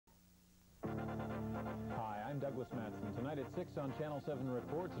I'm Douglas Matson. Tonight at 6 on Channel 7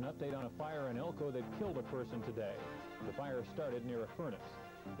 Reports, an update on a fire in Elko that killed a person today. The fire started near a furnace.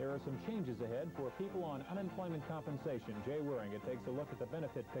 There are some changes ahead for people on unemployment compensation. Jay Wieringa takes a look at the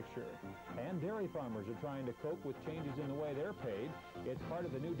benefit picture. And dairy farmers are trying to cope with changes in the way they're paid. It's part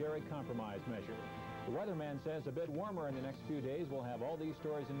of the new dairy compromise measure. The weatherman says a bit warmer in the next few days. We'll have all these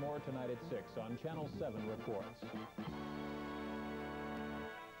stories and more tonight at 6 on Channel 7 Reports.